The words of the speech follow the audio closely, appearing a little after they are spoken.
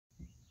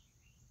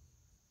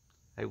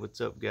Hey,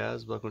 what's up,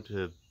 guys? Welcome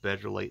to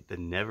Better Late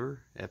Than Never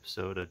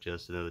episode of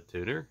Just Another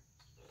Tuner.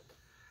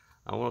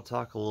 I want to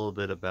talk a little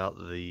bit about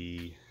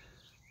the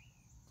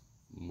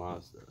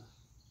Mazda.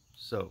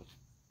 So,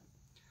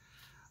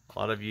 a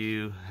lot of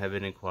you have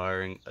been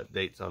inquiring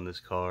updates on this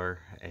car,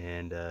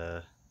 and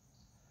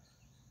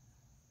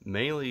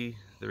mainly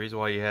the reason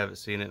why you haven't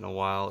seen it in a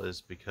while is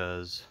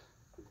because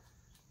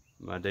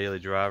my daily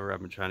driver,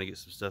 I've been trying to get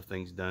some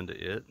things done to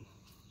it,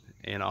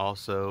 and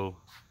also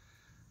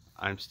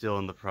I'm still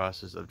in the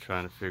process of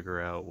trying to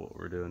figure out what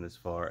we're doing as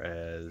far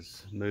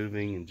as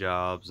moving and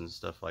jobs and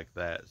stuff like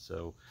that.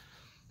 So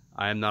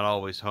I am not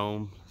always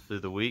home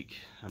through the week.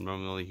 I'm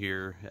normally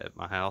here at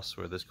my house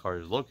where this car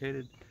is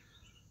located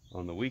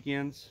on the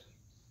weekends.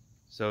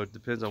 So it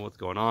depends on what's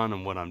going on,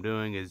 and what I'm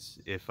doing is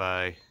if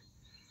I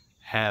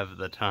have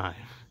the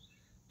time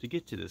to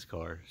get to this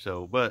car.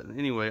 So, but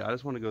anyway, I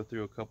just want to go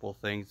through a couple of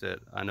things that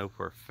I know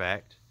for a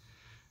fact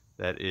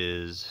that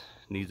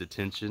needs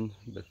attention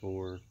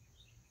before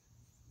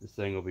this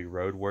thing will be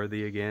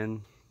roadworthy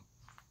again.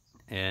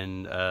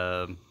 And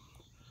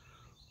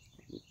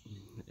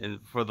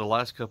for the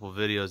last couple of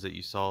videos that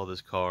you saw of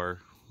this car,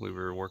 we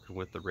were working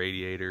with the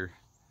radiator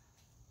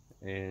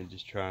and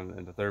just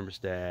and the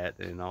thermostat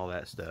and all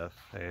that stuff.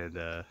 And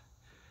the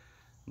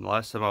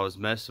last time I was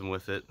messing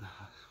with it,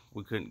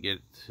 we couldn't get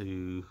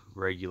to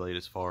regulate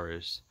as far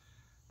as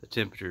the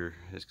temperature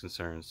is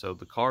concerned. So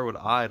the car would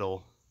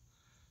idle,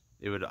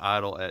 it would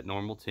idle at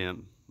normal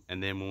temp,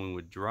 and then when we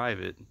would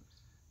drive it,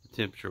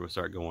 temperature would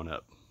start going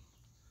up.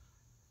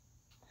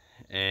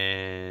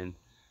 And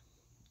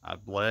I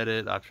bled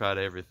it, I tried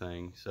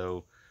everything,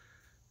 so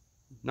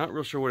not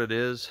real sure what it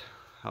is.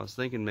 I was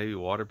thinking maybe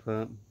water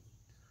pump,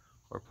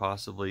 or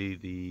possibly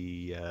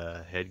the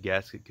head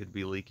gasket could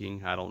be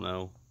leaking. I don't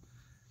know,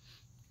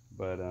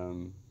 but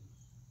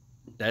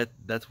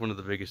that's one of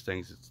the biggest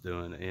things it's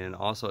doing. And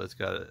also it's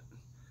got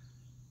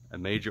a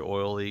major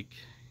oil leak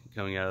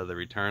coming out of the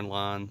return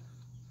line.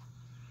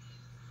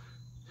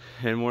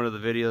 In one of the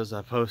videos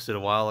I posted a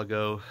while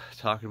ago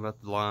talking about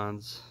the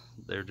lines,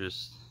 they're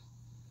just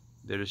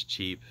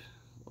cheap.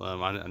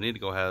 I need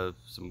to go have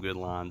some good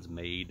lines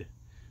made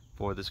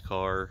for this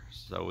car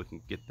so we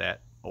can get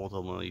that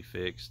ultimately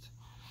fixed.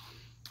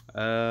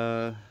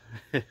 Let's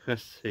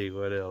see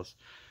what else.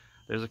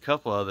 There's a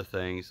couple other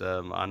things.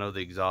 I know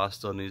the exhaust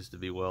still needs to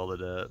be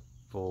welded up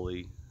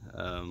fully,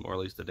 or at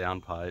least the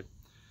downpipe.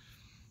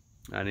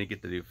 I need to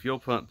get the new fuel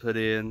pump put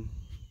in.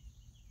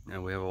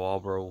 And we have a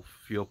Walbro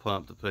fuel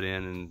pump to put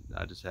in, and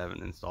I just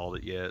haven't installed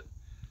it yet.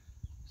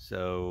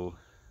 So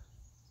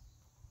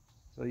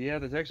yeah,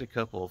 there's actually a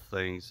couple of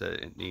things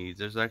that it needs.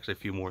 There's actually a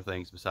few more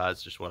things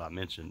besides just what I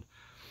mentioned.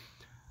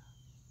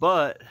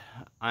 But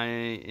I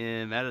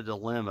am at a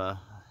dilemma.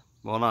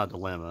 Well, not a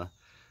dilemma.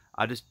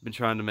 I just been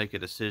trying to make a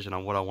decision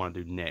on what I want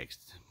to do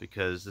next,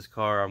 because this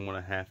car, I'm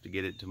going to have to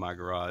get it to my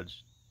garage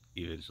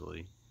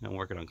eventually. I'm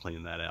working on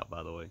cleaning that out,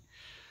 by the way.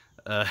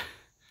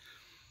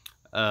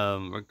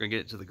 We're gonna get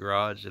it to the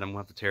garage, and I'm gonna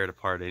have to tear it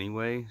apart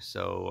anyway.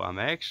 So I'm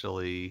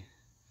actually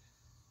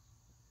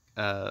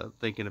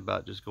thinking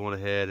about just going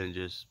ahead and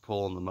just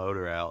pulling the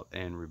motor out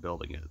and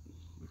rebuilding it,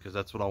 because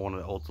that's what I want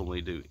to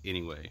ultimately do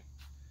anyway.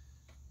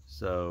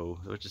 So,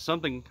 which is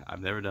something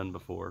I've never done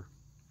before.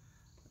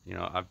 You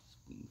know,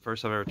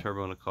 first time I ever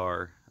turboed a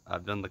car.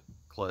 I've done the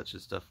clutch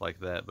and stuff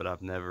like that, but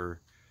I've never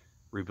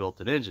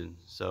rebuilt an engine.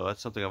 So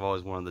that's something I've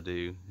always wanted to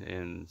do,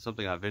 and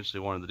something I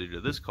eventually wanted to do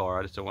to this car.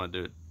 I just don't want to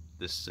do it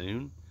this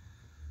soon.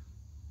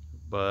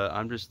 But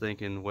I'm just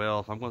thinking,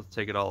 well, if I'm going to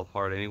take it all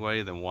apart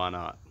anyway, then why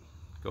not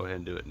go ahead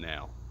and do it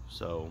now?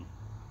 So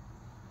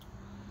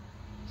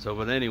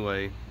but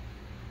anyway,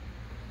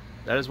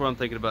 that is what I'm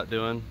thinking about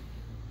doing.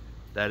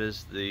 That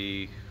is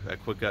a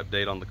quick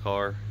update on the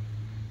car.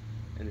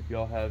 And if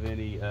y'all have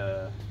any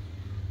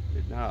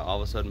now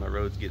all of a sudden my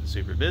road's getting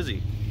super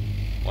busy.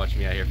 Watch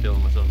me out here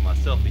filming myself with my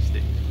selfie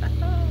stick.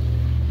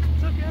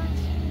 What's up, guys?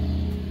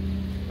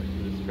 Wait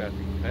for this traffic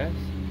to pass.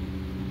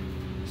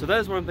 So that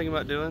is what I'm thinking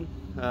about doing.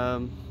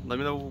 Let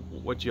me know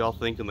what y'all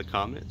think in the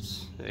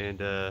comments, and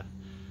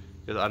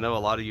because I know a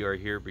lot of you are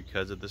here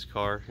because of this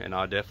car, and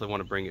I definitely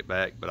want to bring it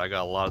back, but I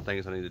got a lot of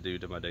things I need to do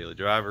to my daily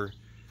driver,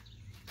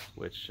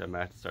 which I might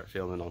have to start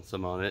filming on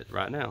some on it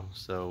right now.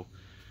 So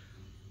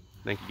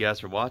thank you guys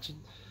for watching,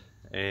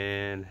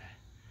 and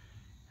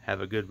have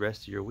a good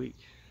rest of your week.